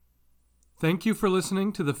Thank you for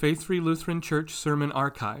listening to the Faith Free Lutheran Church Sermon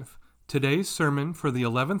Archive. Today's sermon for the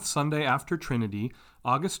 11th Sunday after Trinity,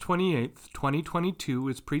 August 28th, 2022,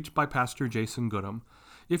 is preached by Pastor Jason Goodham.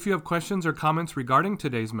 If you have questions or comments regarding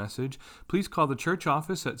today's message, please call the church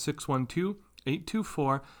office at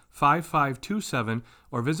 612-824-5527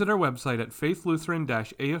 or visit our website at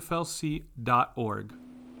faithlutheran-aflc.org.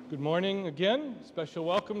 Good morning again. Special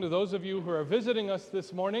welcome to those of you who are visiting us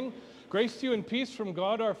this morning. Grace to you and peace from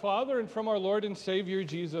God our Father and from our Lord and Savior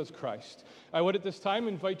Jesus Christ. I would at this time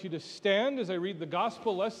invite you to stand as I read the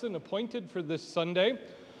gospel lesson appointed for this Sunday.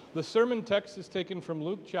 The sermon text is taken from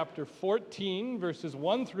Luke chapter 14, verses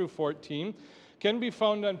 1 through 14. Can be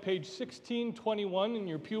found on page 1621 in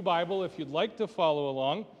your pew Bible if you'd like to follow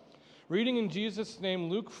along. Reading in Jesus' name,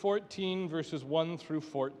 Luke 14, verses 1 through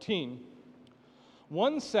 14.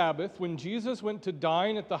 One Sabbath, when Jesus went to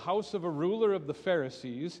dine at the house of a ruler of the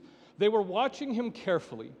Pharisees, they were watching him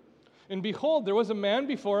carefully. And behold, there was a man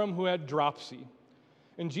before him who had dropsy.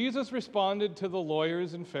 And Jesus responded to the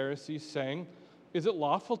lawyers and Pharisees, saying, "Is it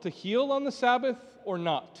lawful to heal on the Sabbath or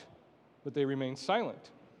not?" But they remained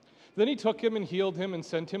silent. Then he took him and healed him and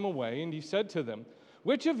sent him away. And he said to them,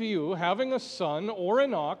 "Which of you, having a son or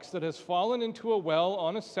an ox that has fallen into a well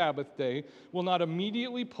on a Sabbath day, will not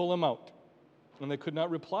immediately pull him out?" And they could not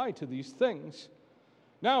reply to these things.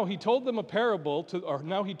 Now he told a parable to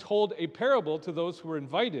those who were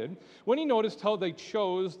invited, when he noticed how they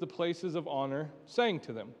chose the places of honor, saying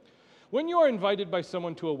to them, "When you are invited by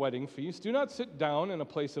someone to a wedding feast, do not sit down in a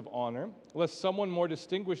place of honor, lest someone more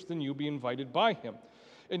distinguished than you be invited by him.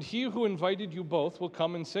 And he who invited you both will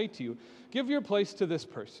come and say to you, 'Give your place to this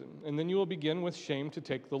person,' and then you will begin with shame to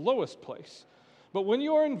take the lowest place. But when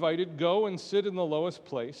you are invited, go and sit in the lowest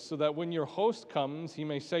place, so that when your host comes, he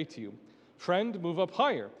may say to you, 'Friend, move up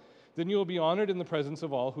higher.' Then you will be honored in the presence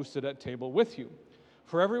of all who sit at table with you.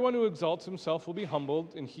 For everyone who exalts himself will be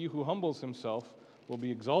humbled, and he who humbles himself will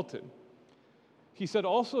be exalted." He said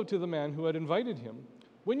also to the man who had invited him,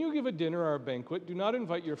 "When you give a dinner or a banquet, do not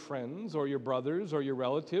invite your friends or your brothers or your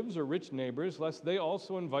relatives or rich neighbors, lest they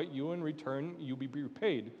also invite you, and in return you be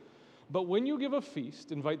repaid. But when you give a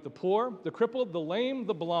feast, invite the poor, the crippled, the lame,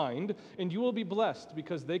 the blind, and you will be blessed,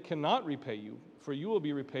 because they cannot repay you, for you will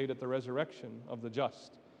be repaid at the resurrection of the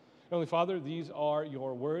just." Heavenly Father, these are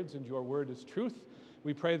your words, and your word is truth.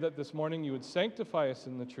 We pray that this morning you would sanctify us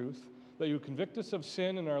in the truth, that you would convict us of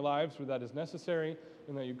sin in our lives where that is necessary,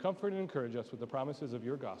 and that you comfort and encourage us with the promises of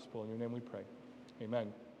your gospel. In your name we pray.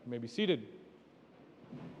 Amen. You may be seated.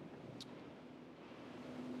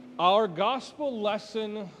 Our gospel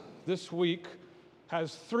lesson this week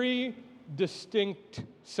has three distinct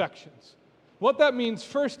sections. What that means,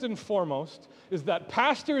 first and foremost, is that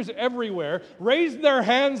pastors everywhere raised their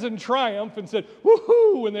hands in triumph and said,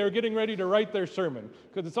 "Woohoo!" when they were getting ready to write their sermon,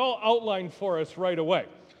 because it's all outlined for us right away.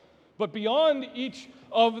 But beyond each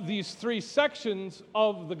of these three sections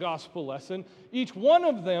of the gospel lesson, each one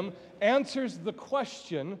of them answers the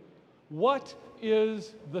question, what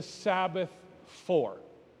is the Sabbath for?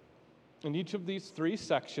 In each of these three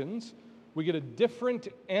sections, we get a different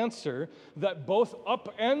answer that both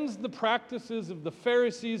upends the practices of the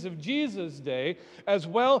Pharisees of Jesus' day, as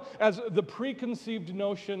well as the preconceived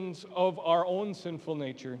notions of our own sinful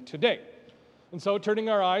nature today. And so, turning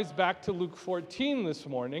our eyes back to Luke 14 this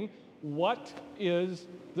morning, what is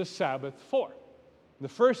the Sabbath for? The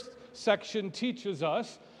first section teaches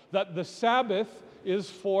us that the Sabbath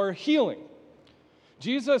is for healing.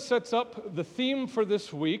 Jesus sets up the theme for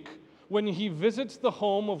this week when he visits the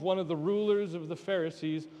home of one of the rulers of the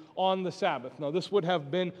Pharisees on the Sabbath. Now, this would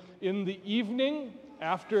have been in the evening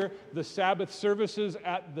after the Sabbath services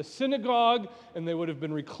at the synagogue, and they would have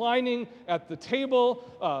been reclining at the table.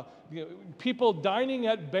 People dining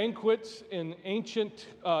at banquets in the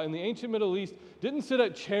ancient Middle East didn't sit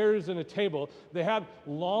at chairs and a table. They had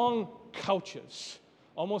long couches,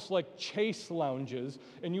 almost like chaise lounges,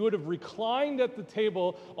 and you would have reclined at the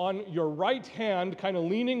table on your right hand, kind of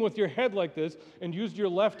leaning with your head like this, and used your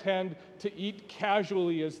left hand to eat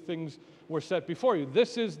casually as things were set before you.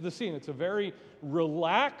 This is the scene. It's a very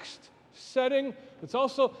relaxed setting. It's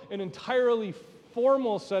also an entirely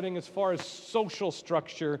formal setting as far as social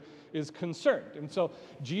structure is concerned. And so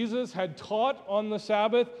Jesus had taught on the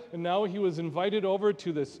Sabbath, and now he was invited over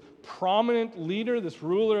to this prominent leader, this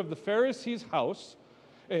ruler of the Pharisees' house.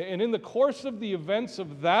 And in the course of the events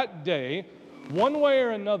of that day, one way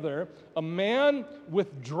or another, a man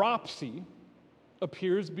with dropsy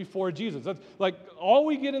appears before Jesus. That's like all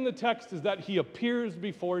we get in the text is that he appears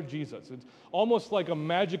before Jesus. It's almost like a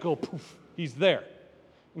magical poof, he's there.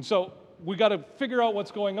 And so we got to figure out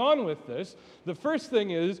what's going on with this. The first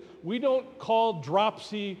thing is we don't call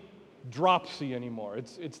dropsy dropsy anymore.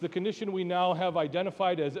 It's the condition we now have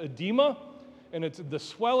identified as edema, and it's the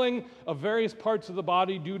swelling of various parts of the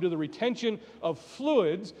body due to the retention of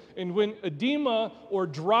fluids. And when edema or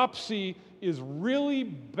dropsy is really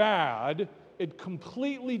bad, it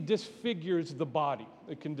completely disfigures the body.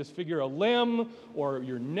 It can disfigure a limb or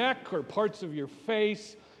your neck or parts of your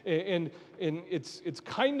face, and it's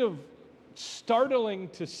kind of startling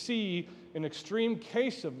to see an extreme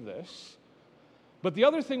case of this. But the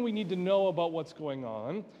other thing we need to know about what's going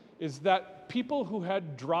on is that people who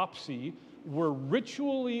had dropsy were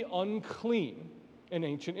ritually unclean in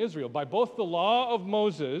ancient Israel by both the law of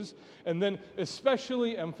Moses and then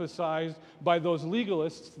especially emphasized by those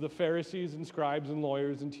legalists, the Pharisees and scribes and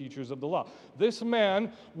lawyers and teachers of the law. This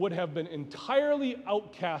man would have been entirely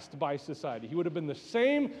outcast by society. He would have been the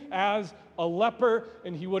same as a leper,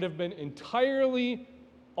 and he would have been entirely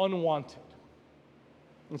unwanted.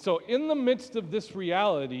 And so in the midst of this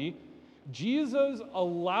reality, Jesus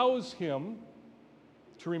allows him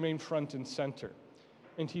to remain front and center.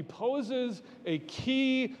 And he poses a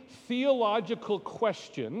key theological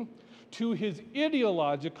question to his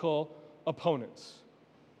ideological opponents.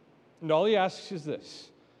 And all he asks is this: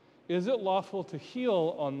 is it lawful to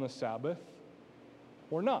heal on the Sabbath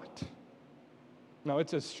or not? Now,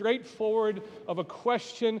 it's as straightforward of a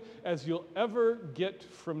question as you'll ever get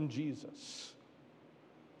from Jesus.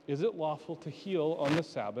 Is it lawful to heal on the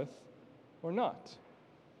Sabbath or not?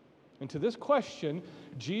 And to this question,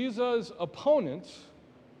 Jesus' opponents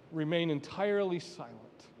remain entirely silent.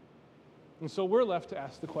 And so we're left to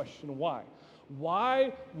ask the question, why?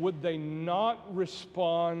 Why would they not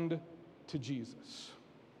respond to Jesus?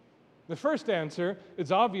 The first answer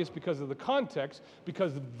is obvious because of the context,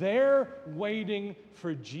 because they're waiting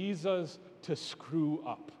for Jesus to screw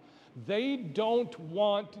up. They don't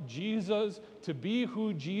want Jesus to be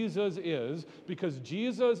who Jesus is because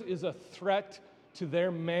Jesus is a threat to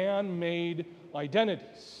their man-made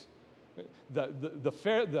identities.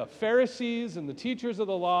 The Pharisees and the teachers of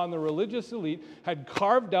the law and the religious elite had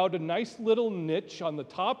carved out a nice little niche on the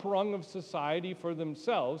top rung of society for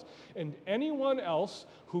themselves, and anyone else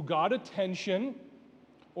who got attention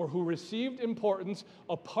or who received importance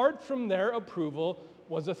apart from their approval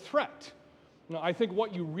was a threat. Now, I think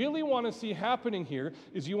what you really want to see happening here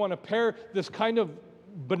is you want to pair this kind of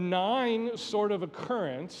benign sort of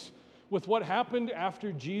occurrence with what happened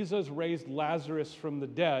after Jesus raised Lazarus from the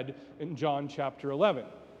dead in John chapter 11.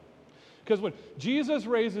 Because when Jesus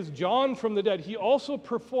raises John from the dead, he also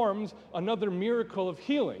performs another miracle of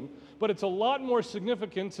healing, but it's a lot more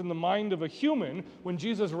significance in the mind of a human when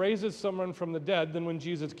Jesus raises someone from the dead than when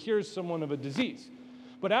Jesus cures someone of a disease.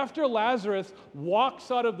 But after Lazarus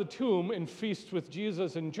walks out of the tomb and feasts with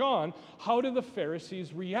Jesus and John, how do the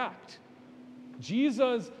Pharisees react?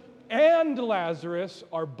 Jesus and Lazarus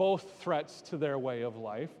are both threats to their way of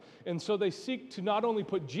life. And so they seek to not only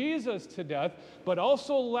put Jesus to death, but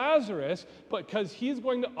also Lazarus, because he's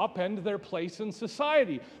going to upend their place in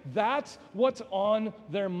society. That's what's on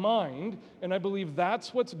their mind, and I believe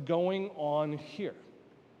that's what's going on here.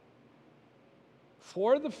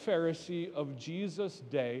 For the Pharisee of Jesus'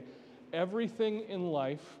 day, everything in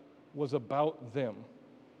life was about them,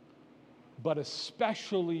 but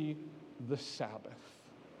especially the Sabbath.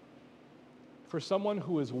 For someone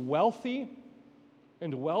who is wealthy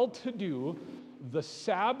and well-to-do, the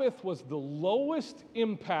Sabbath was the lowest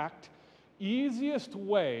impact, easiest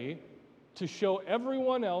way to show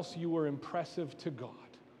everyone else you were impressive to God.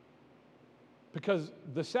 Because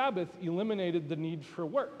the Sabbath eliminated the need for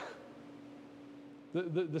work.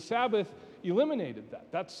 The Sabbath eliminated that.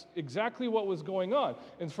 That's exactly what was going on.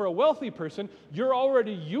 And for a wealthy person, you're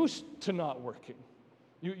already used to not working.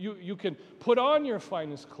 You can put on your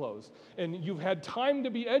finest clothes, and you've had time to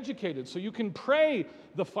be educated, so you can pray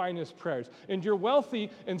the finest prayers. And you're wealthy,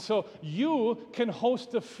 and so you can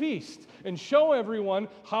host a feast and show everyone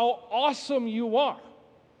how awesome you are.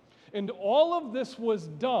 And all of this was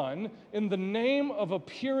done in the name of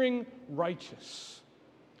appearing righteous.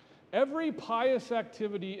 Every pious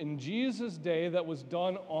activity in Jesus' day that was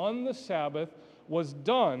done on the Sabbath was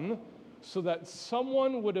done so that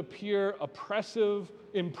someone would appear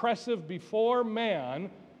impressive before man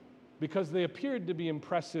because they appeared to be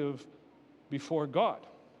impressive before God.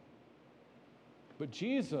 But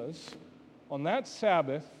Jesus, on that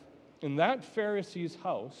Sabbath, in that Pharisee's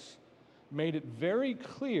house, made it very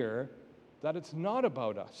clear that it's not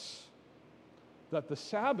about us, that the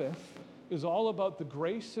Sabbath is all about the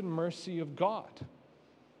grace and mercy of God.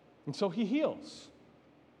 And so he heals.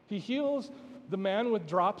 He heals the man with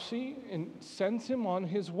dropsy and sends him on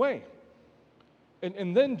his way.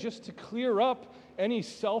 And then just to clear up any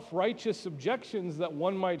self-righteous objections that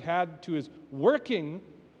one might have to his working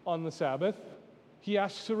on the Sabbath, he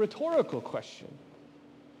asks a rhetorical question.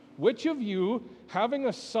 Which of you, having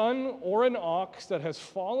a son or an ox that has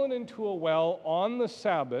fallen into a well on the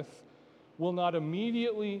Sabbath, will not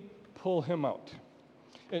immediately pull him out?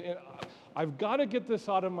 And I've got to get this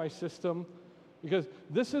out of my system because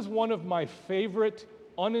this is one of my favorite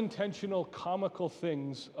unintentional comical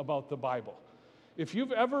things about the Bible. If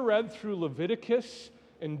you've ever read through Leviticus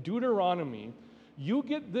and Deuteronomy, you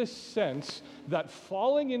get this sense that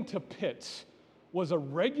falling into pits was a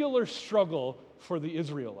regular struggle for the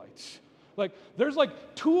Israelites. There's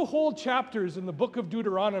 2 whole chapters in the book of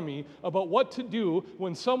Deuteronomy about what to do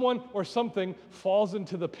when someone or something falls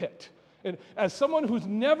into the pit. And as someone who's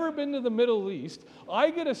never been to the Middle East,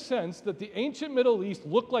 I get a sense that the ancient Middle East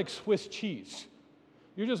looked like Swiss cheese.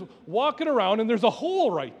 You're just walking around and there's a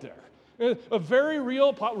hole right there. A very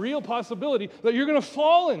real possibility that you're going to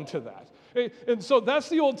fall into that. And so that's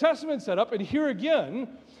the Old Testament setup. And here again,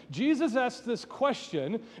 Jesus asks this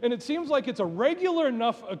question, and it seems like it's a regular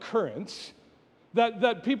enough occurrence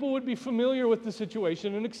that people would be familiar with the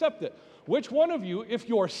situation and accept it. Which one of you, if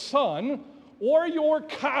your son or your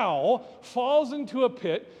cow falls into a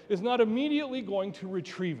pit, is not immediately going to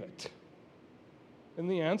retrieve it?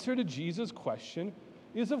 And the answer to Jesus' question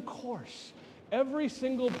is, of course. Every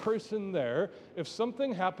single person there, if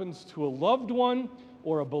something happens to a loved one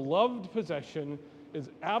or a beloved possession, is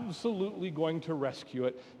absolutely going to rescue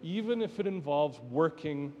it, even if it involves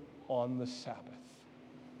working on the Sabbath.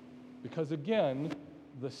 Because again,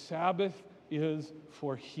 the Sabbath is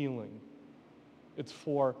for healing. It's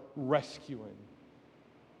for rescuing.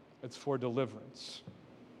 It's for deliverance.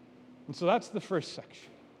 And so that's the first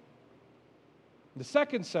section. The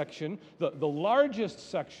second section, the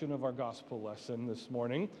largest section of our gospel lesson this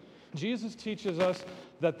morning, Jesus teaches us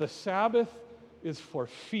that the Sabbath is for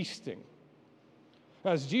feasting.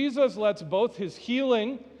 As Jesus lets both his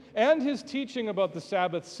healing and his teaching about the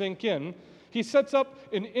Sabbath sink in, he sets up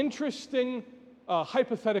an interesting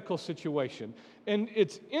hypothetical situation. And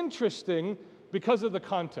it's interesting because of the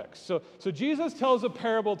context. So Jesus tells a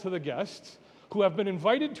parable to the guests who have been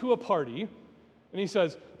invited to a party, and he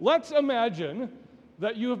says, let's imagine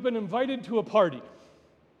that you have been invited to a party.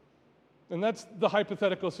 And that's the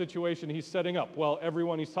hypothetical situation he's setting up. Well,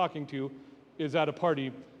 everyone he's talking to is at a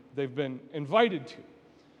party they've been invited to.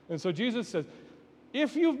 And so Jesus says,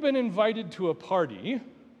 if you've been invited to a party,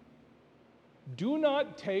 do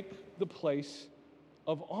not take the place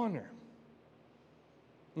of honor.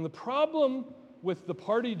 And the problem with the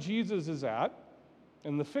party Jesus is at,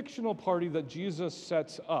 and the fictional party that Jesus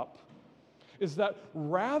sets up, is that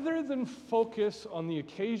rather than focus on the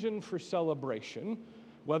occasion for celebration,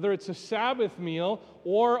 whether it's a Sabbath meal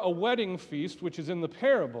or a wedding feast, which is in the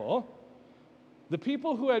parable, the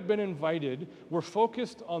people who had been invited were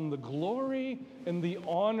focused on the glory and the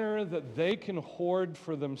honor that they can hoard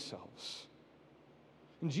for themselves.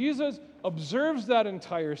 And Jesus observes that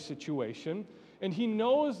entire situation, and he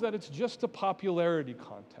knows that it's just a popularity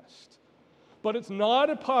contest. But it's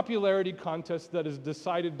not a popularity contest that is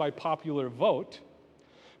decided by popular vote,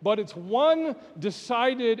 but it's one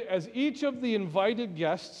decided as each of the invited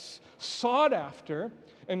guests sought after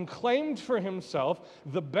and claimed for himself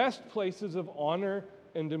the best places of honor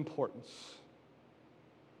and importance.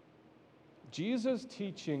 Jesus'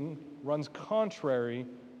 teaching runs contrary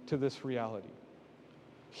to this reality.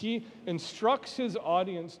 He instructs his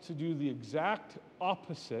audience to do the exact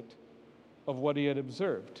opposite of what he had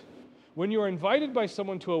observed. When you are invited by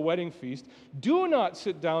someone to a wedding feast, do not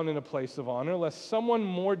sit down in a place of honor, lest someone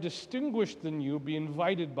more distinguished than you be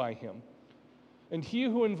invited by him. And he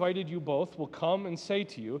who invited you both will come and say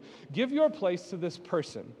to you, give your place to this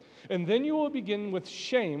person. And then you will begin with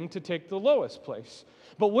shame to take the lowest place.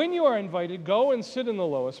 But when you are invited, go and sit in the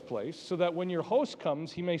lowest place, so that when your host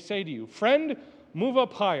comes, he may say to you, friend, move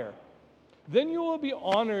up higher. Then you will be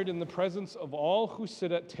honored in the presence of all who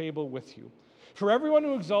sit at table with you. For everyone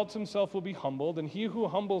who exalts himself will be humbled, and he who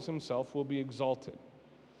humbles himself will be exalted.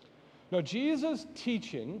 Now, Jesus'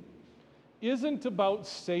 teaching isn't about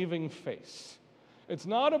saving face. It's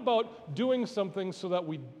not about doing something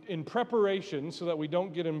in preparation so that we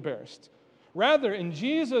don't get embarrassed. Rather, in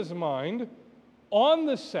Jesus' mind, on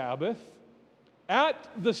the Sabbath, at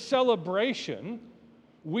the celebration,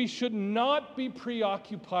 we should not be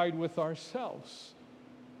preoccupied with ourselves,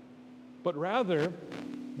 but rather,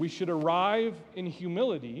 we should arrive in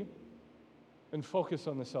humility and focus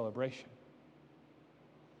on the celebration.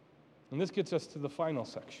 And this gets us to the final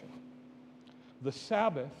section. The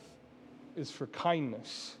Sabbath is for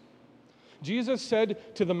kindness. Jesus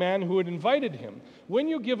said to the man who had invited him, "When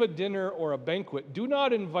you give a dinner or a banquet, do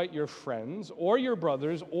not invite your friends or your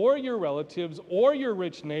brothers or your relatives or your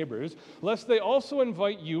rich neighbors, lest they also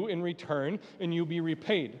invite you in return and you be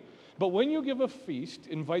repaid. But when you give a feast,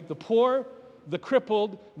 invite the poor, the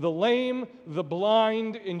crippled, the lame, the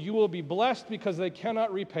blind, and you will be blessed because they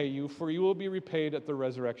cannot repay you, for you will be repaid at the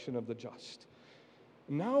resurrection of the just."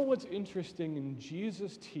 Now what's interesting in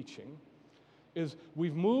Jesus' teaching is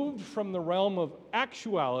we've moved from the realm of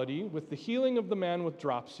actuality with the healing of the man with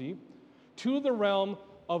dropsy to the realm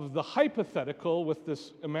of the hypothetical with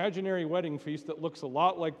this imaginary wedding feast that looks a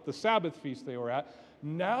lot like the Sabbath feast they were at.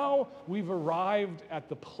 Now we've arrived at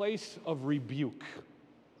the place of rebuke.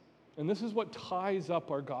 And this is what ties up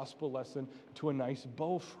our gospel lesson to a nice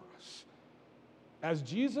bow for us. As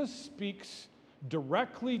Jesus speaks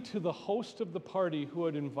directly to the host of the party who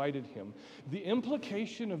had invited him, the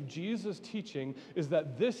implication of Jesus' teaching is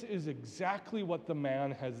that this is exactly what the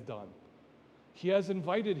man has done. He has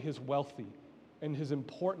invited his wealthy and his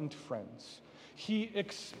important friends. He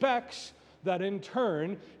expects that in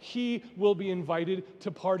turn, he will be invited to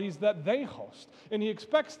parties that they host. And he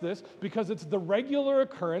expects this because it's the regular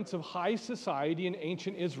occurrence of high society in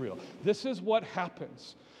ancient Israel. This is what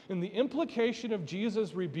happens. And the implication of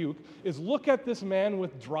Jesus' rebuke is, look at this man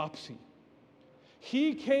with dropsy.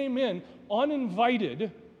 He came in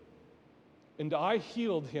uninvited, and I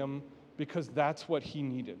healed him because that's what he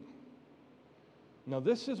needed. Now,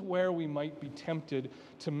 this is where we might be tempted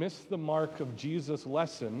to miss the mark of Jesus'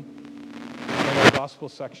 lesson in our gospel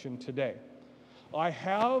section today. I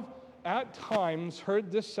have at times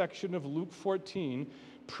heard this section of Luke 14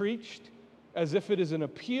 preached as if it is an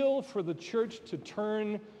appeal for the church to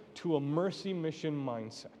turn to a mercy mission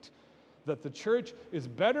mindset, that the church is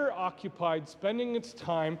better occupied spending its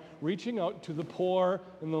time reaching out to the poor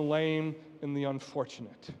and the lame and the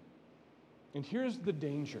unfortunate. And here's the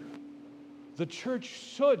danger. The church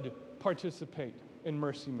should participate in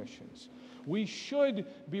mercy missions. We should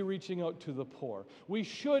be reaching out to the poor. We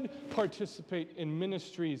should participate in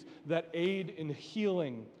ministries that aid in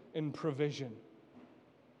healing and provision.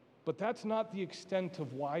 But that's not the extent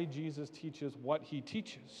of why Jesus teaches what he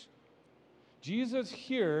teaches. Jesus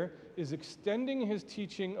here is extending his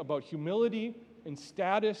teaching about humility and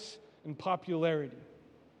status and popularity.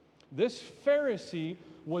 This Pharisee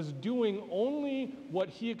was doing only what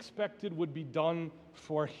he expected would be done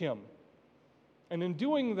for him. And in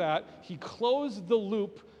doing that, he closed the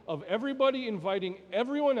loop of everybody inviting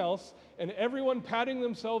everyone else and everyone patting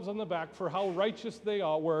themselves on the back for how righteous they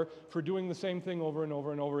were for doing the same thing over and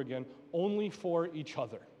over and over again, only for each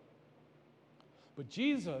other. But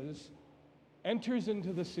Jesus enters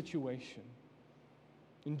into the situation,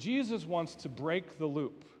 and Jesus wants to break the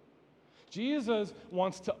loop. Jesus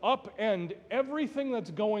wants to upend everything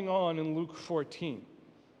that's going on in Luke 14.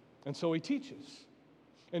 And so he teaches.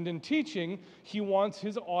 And in teaching, he wants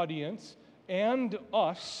his audience and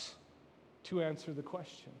us to answer the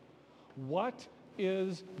question, what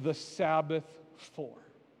is the Sabbath for?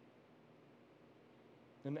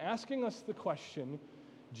 In asking us the question,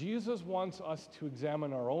 Jesus wants us to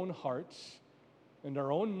examine our own hearts and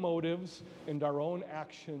our own motives and our own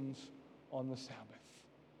actions on the Sabbath.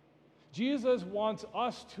 Jesus wants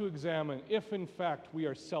us to examine if, in fact, we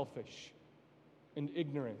are selfish and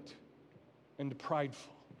ignorant and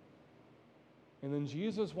prideful. And then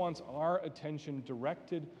Jesus wants our attention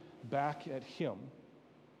directed back at him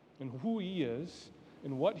and who he is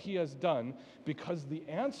and what he has done, because the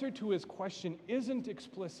answer to his question isn't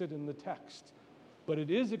explicit in the text, but it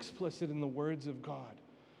is explicit in the words of God.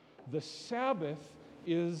 The Sabbath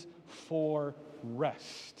is for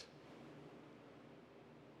rest.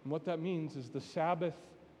 And what that means is the Sabbath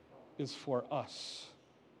is for us,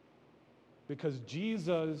 because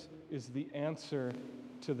Jesus is the answer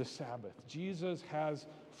to the Sabbath. Jesus has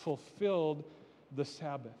fulfilled the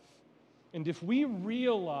Sabbath. And if we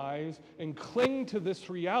realize and cling to this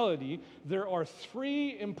reality, there are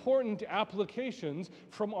three important applications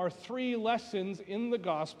from our three lessons in the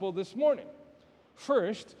gospel this morning.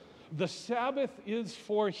 First, the Sabbath is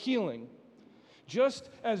for healing. Just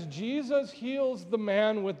as Jesus heals the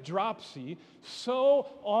man with dropsy, so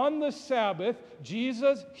on the Sabbath,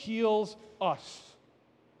 Jesus heals us.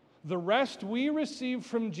 The rest we receive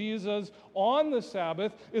from Jesus on the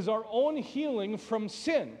Sabbath is our own healing from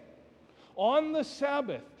sin. On the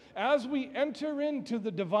Sabbath, as we enter into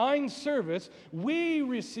the divine service, we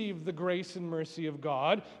receive the grace and mercy of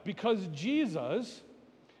God because Jesus,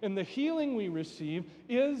 and the healing we receive,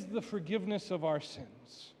 is the forgiveness of our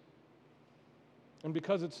sins. And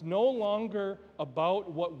because it's no longer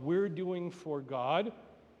about what we're doing for God,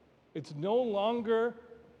 it's no longer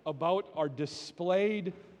about our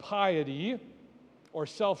displayed piety or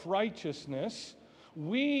self-righteousness,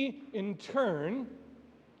 we, in turn,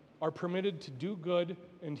 are permitted to do good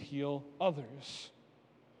and heal others.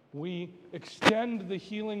 We extend the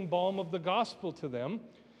healing balm of the gospel to them,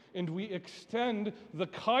 and we extend the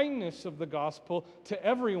kindness of the gospel to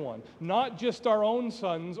everyone, not just our own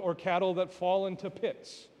sons or cattle that fall into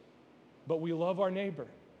pits, but we love our neighbor,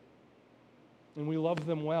 and we love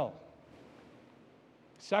them well.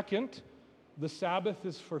 Second, the Sabbath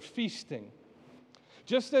is for feasting.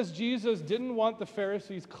 Just as Jesus didn't want the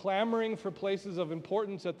Pharisees clamoring for places of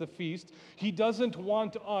importance at the feast, he doesn't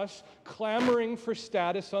want us clamoring for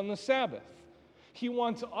status on the Sabbath. He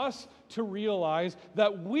wants us to realize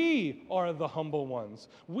that we are the humble ones.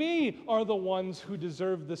 We are the ones who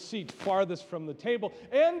deserve the seat farthest from the table.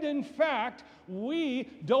 And in fact, we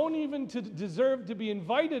don't even deserve to be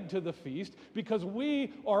invited to the feast because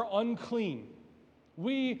we are unclean.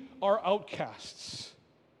 We are outcasts.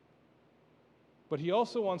 But he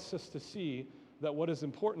also wants us to see that what is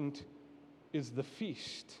important is the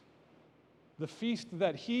feast. The feast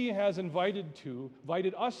that he has invited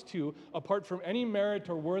us to, apart from any merit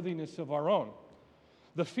or worthiness of our own.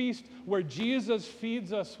 The feast where Jesus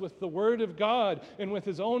feeds us with the Word of God and with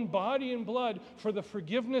his own body and blood for the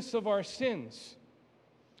forgiveness of our sins.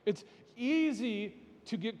 It's easy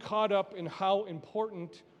to get caught up in how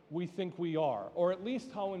important we think we are, or at least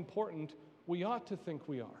how important we ought to think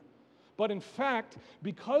we are. But in fact,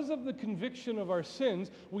 because of the conviction of our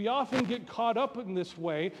sins, we often get caught up in this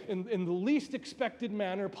way in the least expected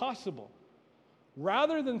manner possible.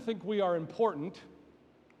 Rather than think we are important,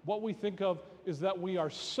 what we think of is that we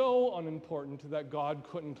are so unimportant that God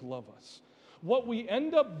couldn't love us. What we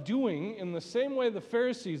end up doing in the same way the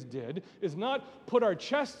Pharisees did is not put our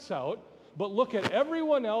chests out, but look at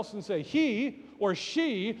everyone else and say, he or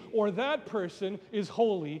she or that person is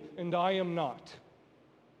holy and I am not.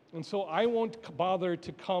 And so I won't bother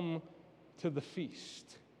to come to the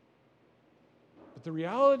feast. But the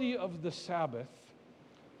reality of the Sabbath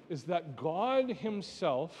is that God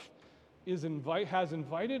himself has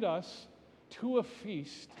invited us to a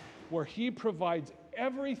feast where he provides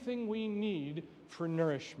everything we need for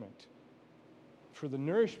nourishment, for the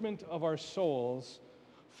nourishment of our souls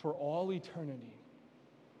for all eternity.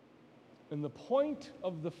 And the point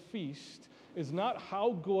of the feast is not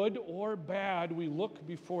how good or bad we look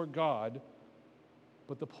before God,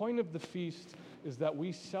 but the point of the feast is that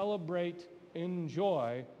we celebrate in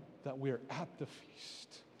joy that we're at the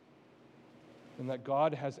feast and that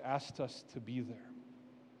God has asked us to be there.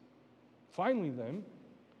 Finally, then,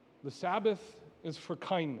 the Sabbath is for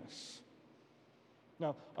kindness.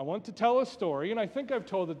 Now, I want to tell a story, and I think I've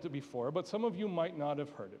told it before, but some of you might not have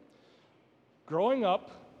heard it. Growing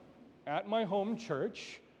up at my home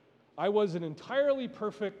church, I was an entirely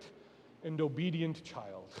perfect and obedient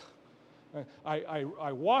child.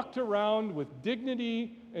 I walked around with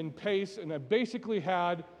dignity and pace, and I basically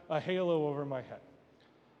had a halo over my head.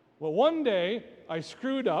 Well, one day, I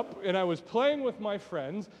screwed up, and I was playing with my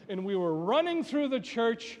friends, and we were running through the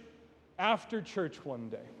church after church one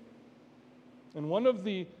day. And one of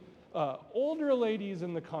the older ladies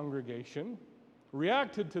in the congregation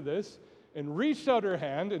reacted to this and reached out her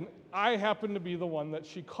hand, and I happened to be the one that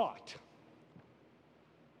she caught.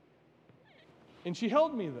 And she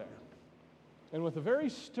held me there, and with a very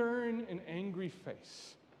stern and angry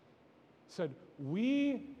face, said,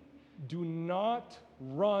 "We do not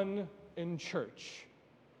run in church.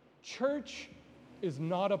 Church is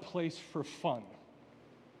not a place for fun."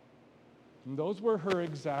 And those were her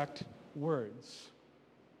exact words.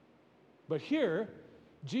 But here,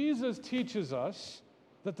 Jesus teaches us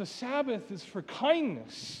that the Sabbath is for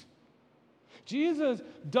kindness. Jesus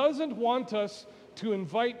doesn't want us to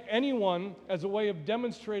invite anyone as a way of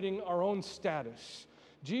demonstrating our own status.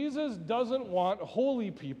 Jesus doesn't want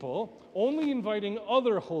holy people only inviting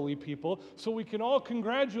other holy people so we can all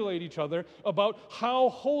congratulate each other about how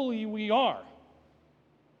holy we are.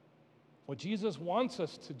 What Jesus wants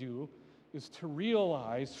us to do is to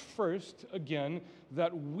realize first, again,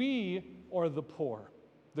 that we are the poor,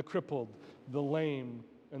 the crippled, the lame,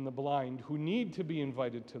 and the blind who need to be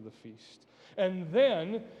invited to the feast. And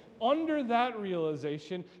then, under that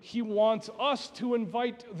realization, he wants us to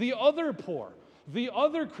invite the other poor, the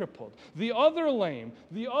other crippled, the other lame,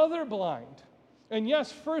 the other blind. And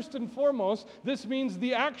yes, first and foremost, this means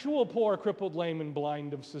the actual poor, crippled, lame, and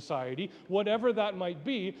blind of society, whatever that might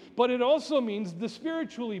be, but it also means the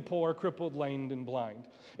spiritually poor, crippled, lame, and blind.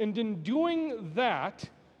 And in doing that,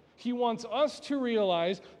 he wants us to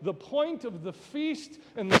realize the point of the feast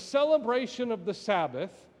and the celebration of the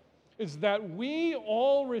Sabbath is that we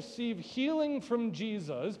all receive healing from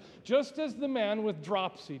Jesus, just as the man with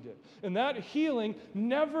dropsy did. And that healing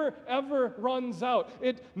never, ever runs out.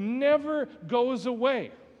 It never goes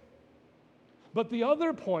away. But the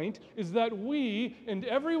other point is that we and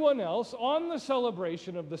everyone else on the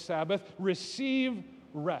celebration of the Sabbath receive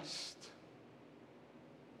rest.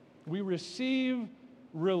 We receive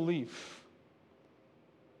relief.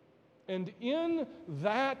 And in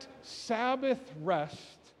that Sabbath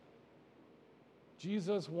rest,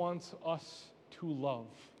 Jesus wants us to love.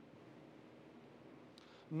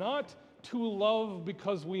 Not to love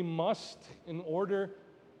because we must in order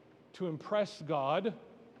to impress God,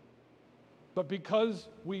 but because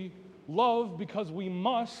we love because we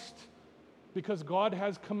must, because God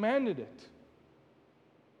has commanded it.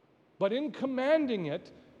 But in commanding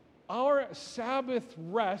it, our Sabbath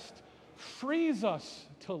rest frees us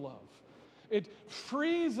to love. It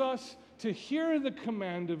frees us to hear the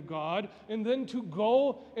command of God and then to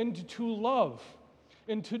go and to love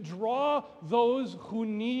and to draw those who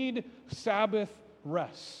need Sabbath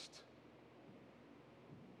rest.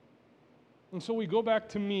 And so we go back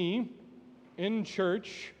to me in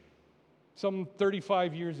church some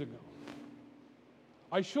 35 years ago.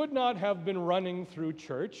 I should not have been running through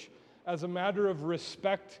church as a matter of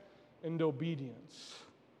respect and obedience.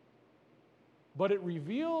 But it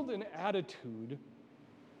revealed an attitude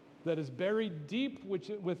that is buried deep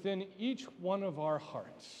within each one of our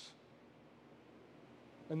hearts.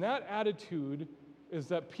 And that attitude is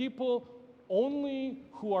that people only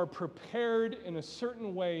who are prepared in a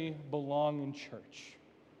certain way belong in church.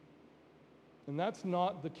 And that's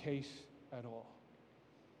not the case at all.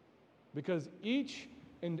 Because each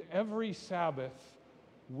and every Sabbath,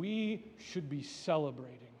 we should be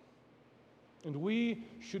celebrating. And we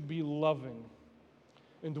should be loving.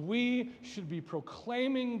 And we should be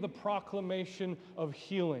proclaiming the proclamation of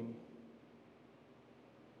healing.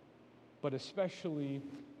 But especially,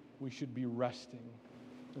 we should be resting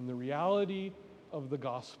in the reality of the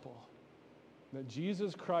gospel, that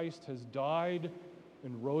Jesus Christ has died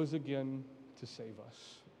and rose again to save us.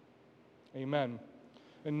 Amen.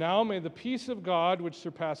 And now may the peace of God, which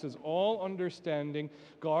surpasses all understanding,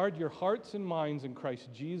 guard your hearts and minds in Christ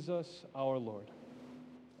Jesus our Lord.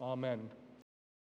 Amen.